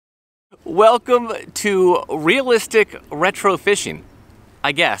Welcome to realistic retro fishing,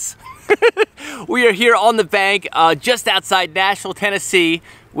 I guess. We are here on the bank just outside Nashville, Tennessee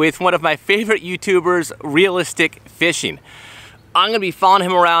with one of my favorite YouTubers, Realistic Fishing. I'm gonna be following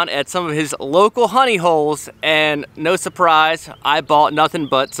him around at some of his local honey holes, and no surprise, I bought nothing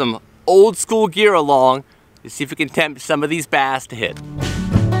but some old school gear along to see if we can tempt some of these bass to hit.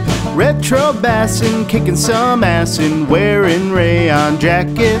 Retro bassin', kicking some ass and wearing rayon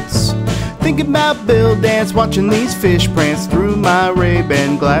jackets. Thinking about Bill Dance, watching these fish prance through my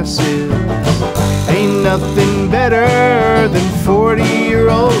Ray-Ban glasses. Ain't nothing better than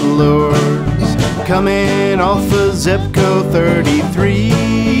 40-year-old lures coming off of Zepco 33.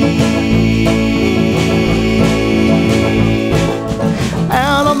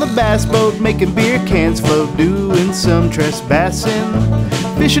 Out on the bass boat, making beer cans float, doing some trespassing.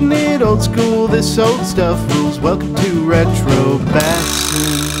 Fishing it old school, this old stuff rules. Welcome to Retro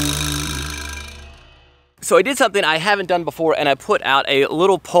Bassin'. So I did something I haven't done before, and I put out a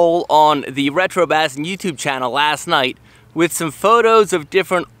little poll on the Retro Bassin YouTube channel last night with some photos of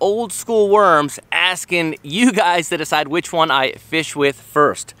different old school worms, asking you guys to decide which one I fish with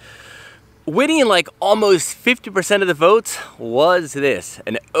first. Winning like almost 50% of the votes was this,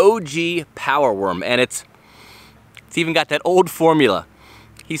 an OG Power Worm, and it's even got that old formula.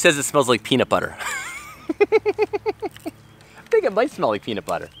 He says it smells like peanut butter. I think it might smell like peanut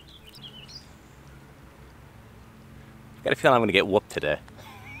butter. Got a feeling I'm gonna get whooped today.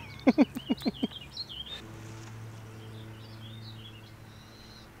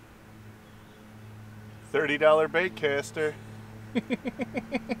 $30 bait caster. This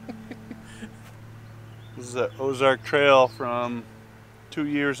is an Ozark Trail from 2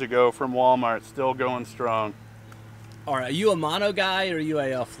 years ago from Walmart, still going strong. All right, are you a mono guy or are you a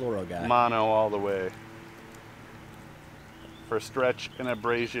fluoro guy? Mono all the way. For stretch and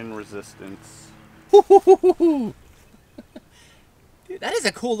abrasion resistance. Dude, that is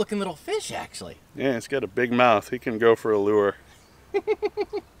a cool looking little fish, actually. Yeah, it's got a big mouth. He can go for a lure.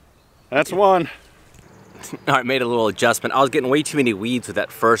 That's one. All right, made a little adjustment. I was getting way too many weeds with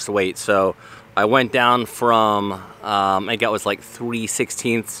that first weight, so I went down from, I think it was like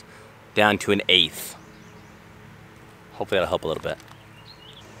 3/16 down to an 1/8. Hopefully that'll help a little bit.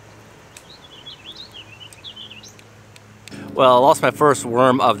 Well, I lost my first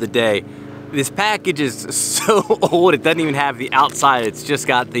worm of the day. This package is so old, it doesn't even have the outside. It's just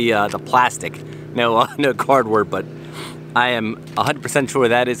got the plastic. No cardboard, but I am 100% sure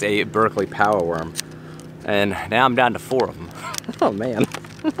that is a Berkley Power Worm. And now I'm down to 4 of them. Oh, man.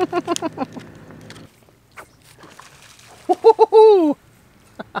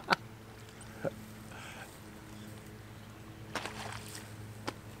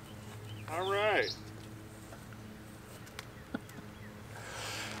 All right.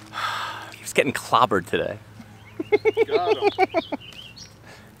 He's getting clobbered today. Got him.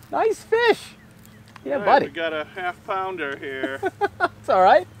 Nice fish. Yeah, Right, buddy. we got a half-pounder here. It's all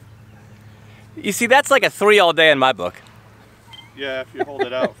right. You see, that's like a 3 all day in my book. Yeah, if you hold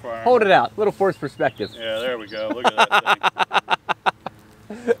it out for him. Hold it out. Little forced perspective. Yeah, there we go. Look at that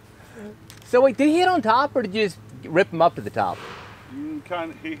thing. So wait, did he hit on top or did you just rip him up to the top?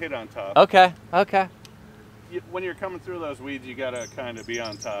 He hit on top. Okay, okay. When you're coming through those weeds, you gotta kind of be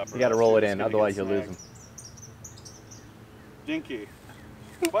on top. You gotta roll it in, otherwise you'll lose him. Dinky.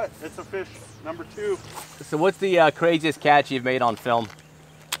 But it's a fish number 2. So what's the craziest catch you've made on film?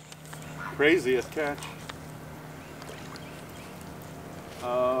 Craziest catch?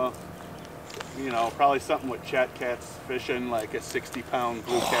 You know, probably something with chat cats fishing, like a 60-pound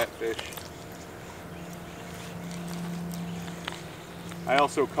blue catfish. I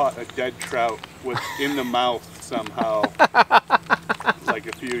also caught a dead trout in the mouth somehow, like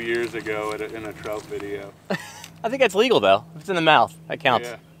a few years ago in a trout video. I think that's legal though. If it's in the mouth, that counts.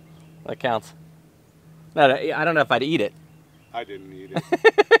 Yeah. That counts. No, I don't know if I'd eat it. I didn't eat it.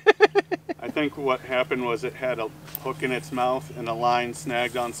 I think what happened was it had a hook in its mouth and a line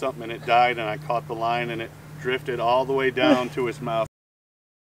snagged on something and it died, and I caught the line and it drifted all the way down to his mouth.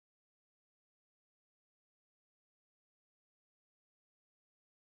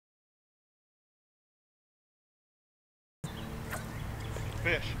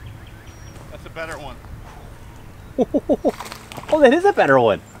 Fish. That's a better one. Oh, that is a better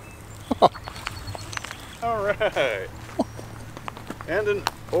one. All right. And an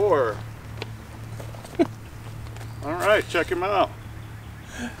oar. All right, check him out.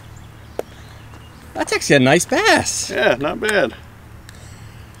 That's actually a nice bass. Yeah, not bad.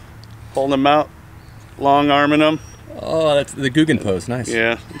 Holding him out, long arming him. Oh, that's the Guggen pose. Nice.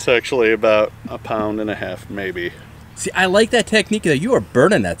 Yeah, it's actually about 1.5 pounds, maybe. See, I like that technique though. You are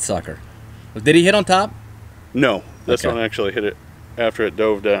burning that sucker. Did he hit on top? No, this Okay. one actually hit it after it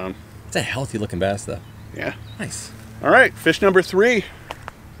dove down. It's a healthy looking bass though. Yeah. Nice. All right, fish number 3.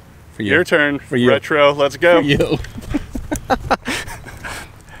 For you. Your turn. For you. Retro, let's go. For you.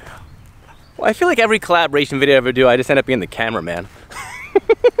 Well, I feel like every collaboration video I ever do, I just end up being the cameraman.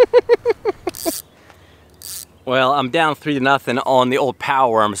 Well, I'm down 3-0 on the old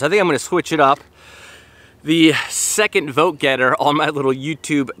Power Worm, so I think I'm gonna switch it up. The second vote getter on my little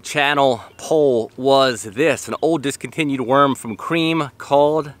YouTube channel poll was this, an old discontinued worm from Creme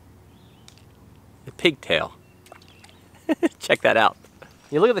called the Pigtail. Check that out.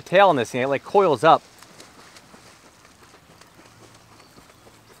 You look at the tail on this thing, it like coils up.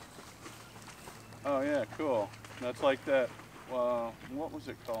 Oh yeah, cool. That's like that, what was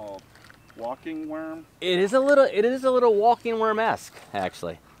it called? Walking worm? It is a little walking worm-esque,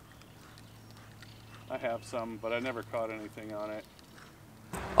 actually. I have some, but I never caught anything on it.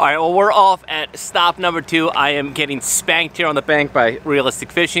 All right, well, we're off at stop number 2. I am getting spanked here on the bank by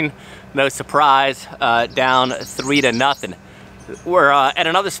Realistic Fishing. No surprise, down 3-0. We're at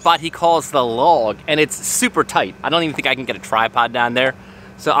another spot he calls the log, and it's super tight. I don't even think I can get a tripod down there.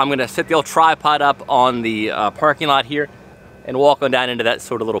 So I'm gonna set the old tripod up on the parking lot here and walk on down into that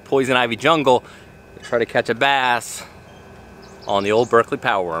sort of little poison ivy jungle to try to catch a bass on the old Berkley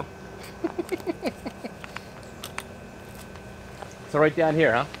Power Worm. So right down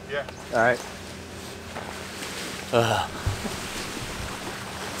here, huh? Yeah. All right.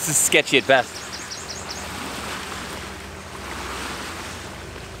 This is sketchy at best.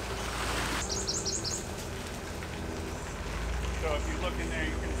 So if you look in there,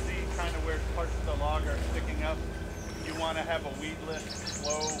 you can see kind of where parts of the log are sticking up. You want to have a weedless,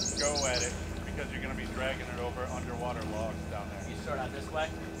 slow go at it because you're going to be dragging it over underwater logs down there. You start out this way?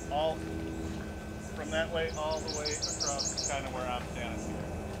 All from that way all the way across kind of where I'm standing here.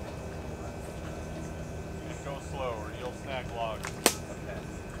 Just go slow or you'll snag logs.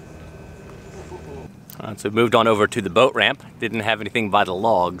 So we moved on over to the boat ramp. Didn't have anything by the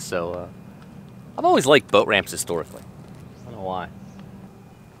log, so I've always liked boat ramps historically. I don't know why.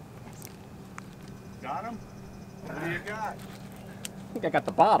 Got him? What do you got? I think I got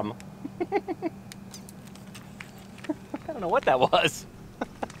the bottom. I don't know what that was.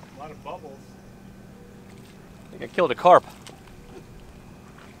 A lot of bubbles. I think I killed a carp.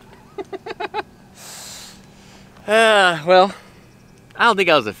 Well, I don't think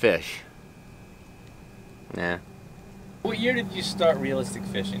I was a fish. Nah. What year did you start realistic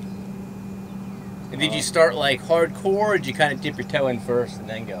fishing? And did you start like hardcore, or did you kind of dip your toe in first and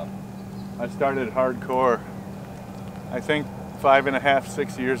then go? I started hardcore, I think 5.5,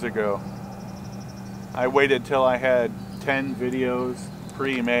 6 years ago. I waited till I had 10 videos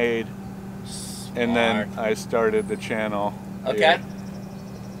pre-made and then I started the channel. Okay. Yeah.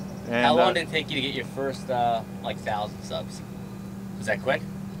 And, how long did it take you to get your first like 1,000 subs? Was that quick?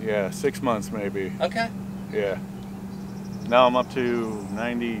 Yeah, 6 months maybe. Okay. Yeah. Now I'm up to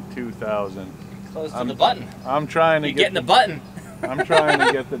 92,000. Close to the button. I'm trying to You're getting the button. I'm trying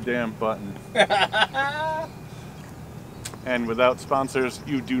to get the damn button. And without sponsors,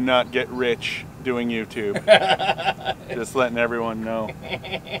 you do not get rich doing YouTube. Just letting everyone know.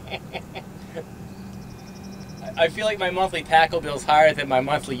 I feel like my monthly tackle bill is higher than my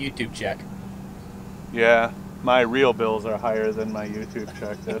monthly YouTube check. Yeah, my real bills are higher than my YouTube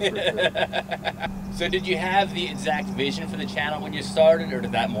check, that's for sure. So did you have the exact vision for the channel when you started, or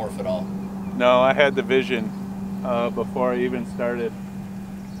did that morph at all? No, I had the vision before I even started.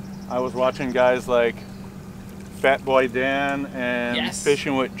 I was watching guys like Fat Boy Dan and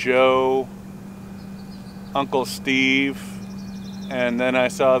Fishing with Joe, Uncle Steve, and then I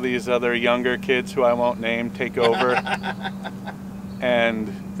saw these other younger kids who I won't name take over. And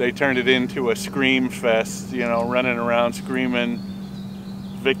they turned it into a scream fest, you know, running around screaming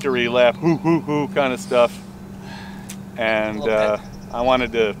victory lap, hoo hoo hoo kind of stuff. And I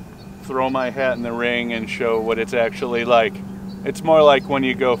wanted to throw my hat in the ring and show what it's actually like. It's more like when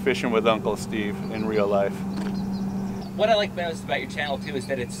you go fishing with Uncle Steve in real life. What I like most about your channel too is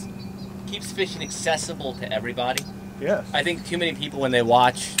that it keeps fishing accessible to everybody. Yes. I think too many people when they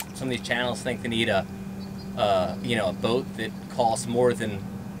watch some of these channels think they need a boat that costs more than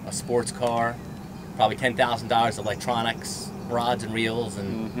a sports car, probably $10,000 of electronics, rods and reels,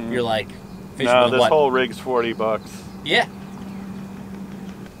 and you're like, fishing no, with this what? whole rig's $40. Yeah.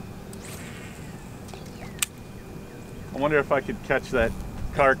 I wonder if I could catch that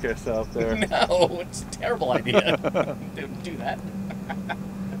carcass out there. No, it's a terrible idea. Don't do that.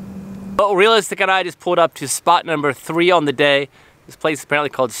 Well, Realistic and I just pulled up to spot number 3 on the day. This place is apparently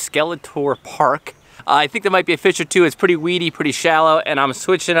called Skeletor Park. I think there might be a fish or two. It's pretty weedy, pretty shallow, and I'm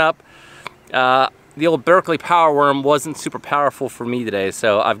switching up The old Berkley Power Worm wasn't super powerful for me today,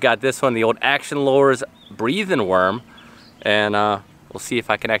 so I've got this one, the old Action Lures Breathing Worm, and we'll see if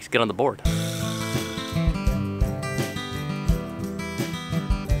I can actually get on the board.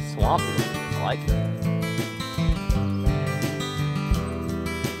 Swampy, I like it.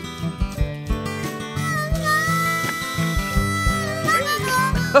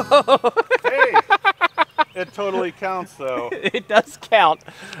 Hey, it totally counts though. It does count.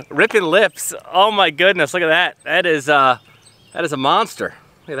 Ripping lips. Oh my goodness, look at that. That is a monster.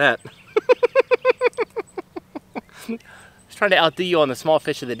 Look at that. I was trying to outdo you on the small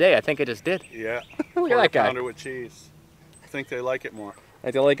fish of the day. I think I just did. Yeah. Look at that guy. Pounder with cheese. I think they like it more. I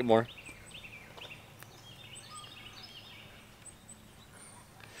think they like it more.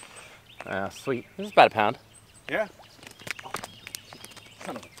 Sweet. This is about a pound. Yeah.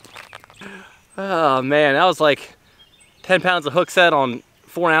 Oh man, that was like 10 pounds of hook set on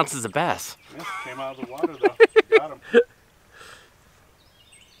 4 ounces of bass. Yeah, came out of the water though. Got him.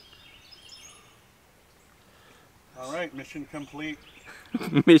 All right, mission complete.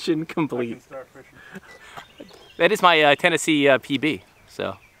 Mission I complete. can start fishing. That is my Tennessee PB,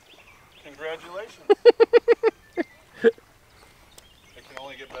 so. Congratulations. It can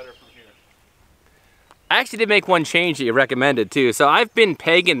only get better from here. I actually did make one change that you recommended too. So I've been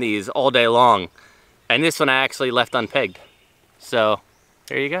pegging these all day long, and this one I actually left unpegged. So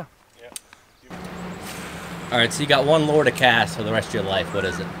there you go. Yeah. All right, so you got one lure to cast for the rest of your life. What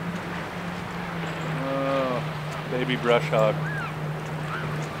is it? Oh, baby brush hog.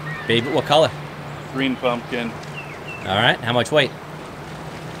 Baby, what color? Green pumpkin. All right, how much weight?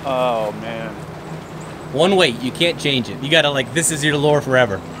 Oh man. One weight, you can't change it. You gotta like, this is your lure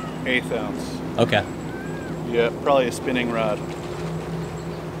forever. 1/8 ounce. Okay. Yeah, probably a spinning rod.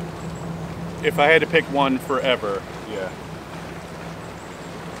 If I had to pick one forever, yeah.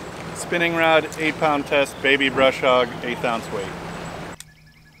 Spinning rod, 8-pound test, baby brush hog, 1/8 ounce weight.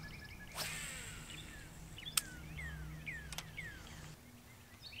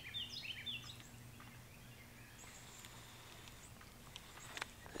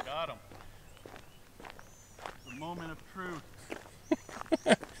 Got him. The moment of truth.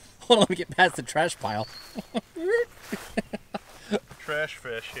 Hold on, let me get past the trash pile. Trash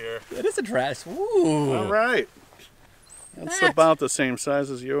fish here. It is a trash. Ooh. All right. That's about the same size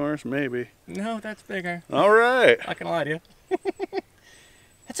as yours, maybe. No, that's bigger. All right. Not gonna lie to you.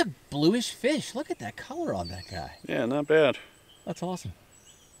 That's a bluish fish. Look at that color on that guy. Yeah, not bad. That's awesome.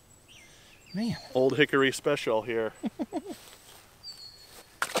 Man. Old Hickory special here.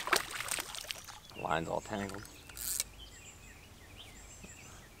 Line's all tangled.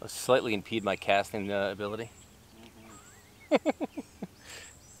 I'll slightly impede my casting ability. How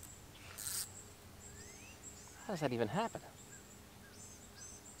does that even happen?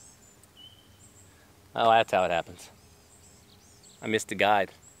 Oh, that's how it happens. I missed the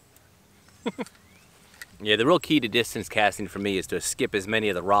guide. Yeah, the real key to distance casting for me is to skip as many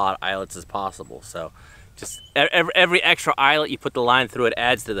of the rod eyelets as possible. So just every extra eyelet you put the line through, it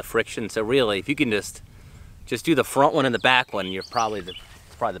adds to the friction. So really, if you can just do the front one and the back one, you're probably the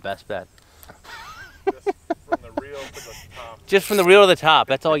best bet. Just from the reel to the top. Just from the reel to the top.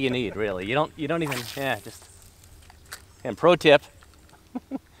 That's all you need, really. You don't even, yeah, just. And pro tip.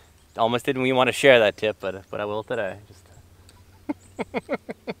 Almost didn't we want to share that tip, but I will today. Just.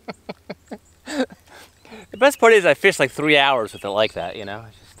 The best part is I fished like 3 hours with it like that, you know.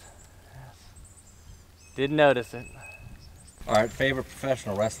 I just didn't notice it. All right, favorite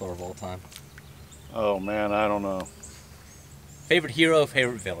professional wrestler of all time. Oh man, I don't know. Favorite hero,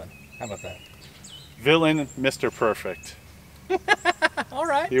 favorite villain. How about that? Villain, Mr. Perfect. All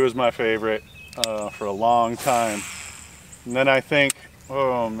right. He was my favorite for a long time. And then I think,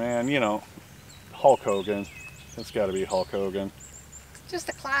 oh man, you know, Hulk Hogan. It's got to be Hulk Hogan. Just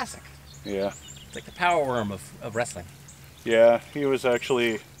a classic. Yeah. It's like the power worm of wrestling. Yeah, he was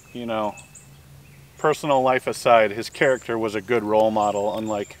actually, you know, personal life aside, his character was a good role model,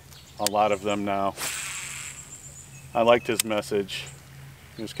 unlike a lot of them now. I liked his message.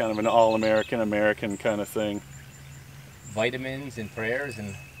 He was kind of an all-American, American kind of thing. Vitamins and prayers,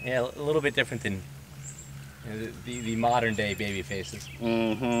 and yeah, a little bit different than the modern day baby faces.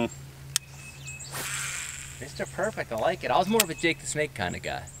 Mm-hmm. Mr. Perfect, I like it. I was more of a Jake the Snake kind of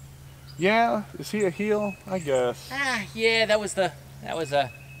guy. Yeah, is he a heel? I guess. Ah, yeah, that was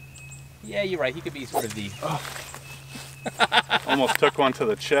yeah, you're right. He could be sort of the. Oh. Almost took one to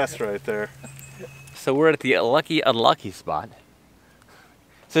the chest right there. So we're at the lucky unlucky spot.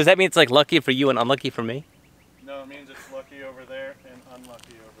 So does that mean it's like lucky for you and unlucky for me? No, it means it's lucky over there and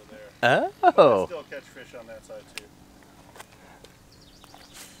unlucky over there. Oh. But I still catch fish on that side too.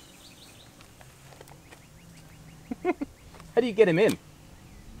 do you get him in?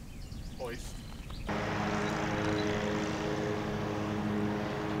 Hoist.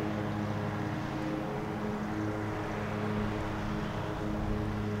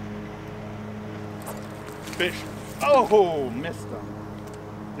 Fish. Oh, missed him.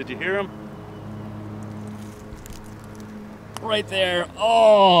 Did you hear him? Right there.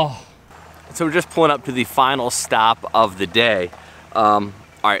 Oh. So we're just pulling up to the final stop of the day. All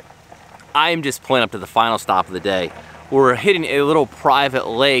right, I'm just pulling up to the final stop of the day. We're hitting a little private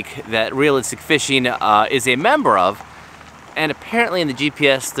lake that Realistic Fishing is a member of. And apparently in the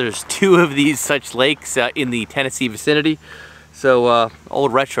GPS, there's 2 of these such lakes in the Tennessee vicinity. So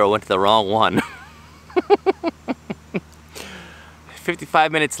old Retro went to the wrong one.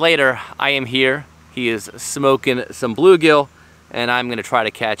 55 minutes later, I am here. He is smoking some bluegill, and I'm gonna try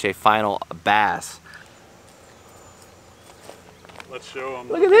to catch a final bass. Let's show him.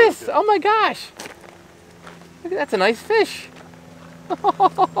 Look at this, oh my gosh. Look, that's a nice fish.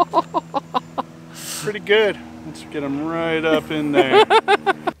 Pretty good. Let's get him right up in there.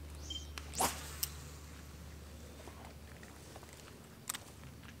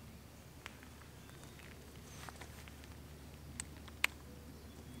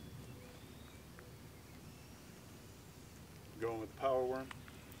 Going with the power worm.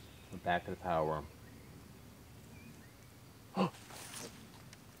 We're back to the power worm.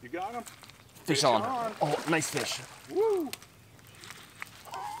 You got him? Fish on. Oh, nice fish. Woo!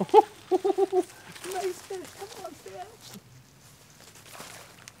 Nice fish. Come on, Sam.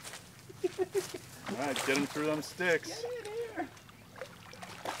 All right, get him through them sticks. Get in here.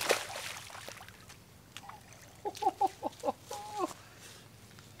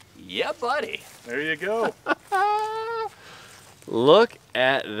 Yeah, buddy. There you go. Look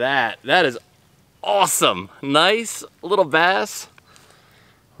at that. That is awesome. Nice little bass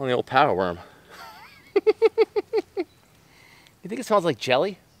on the old power worm. You think it smells like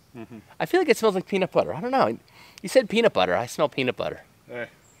jelly? Mm-hmm. I feel like it smells like peanut butter. I don't know. You said peanut butter. I smell peanut butter. Hey,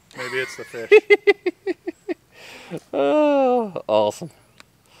 maybe it's the fish. Oh, awesome.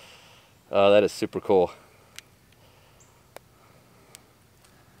 Oh, that is super cool.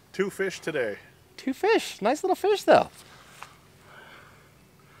 2 fish today. 2 fish. Nice little fish, though.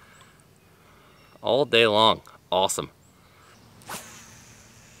 All day long. Awesome.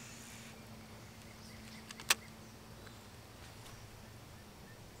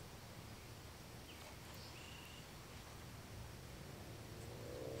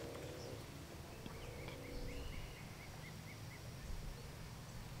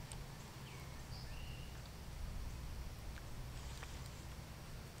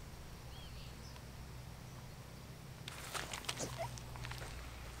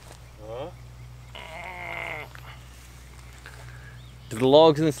 Do the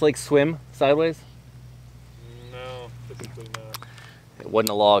logs in this lake swim sideways? No, typically not. It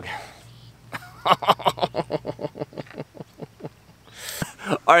wasn't a log.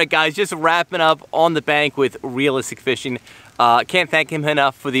 All right, guys, just wrapping up on the bank with Realistic Fishing. Can't thank him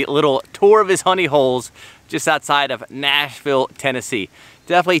enough for the little tour of his honey holes just outside of Nashville, Tennessee.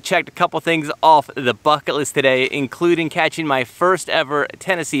 Definitely checked a couple things off the bucket list today, including catching my first ever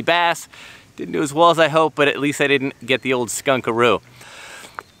Tennessee bass. Didn't do as well as I hoped, but at least I didn't get the old skunkaroo.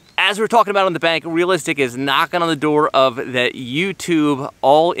 As we're talking about on the bank, Realistic is knocking on the door of that YouTube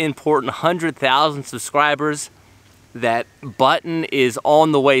all-important 100,000 subscribers. That button is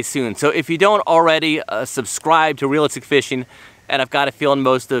on the way soon. So if you don't already subscribe to Realistic Fishing, and I've got a feeling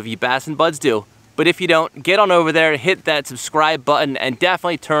most of you Bassin buds do, but if you don't, get on over there, hit that subscribe button, and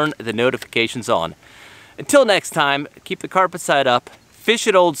definitely turn the notifications on. Until next time, keep the carpet side up, fish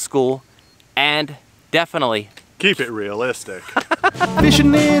it old school, and definitely keep it realistic.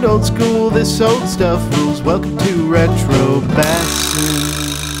 Fishing it old school, this old stuff rules. Welcome to Retro Bassin.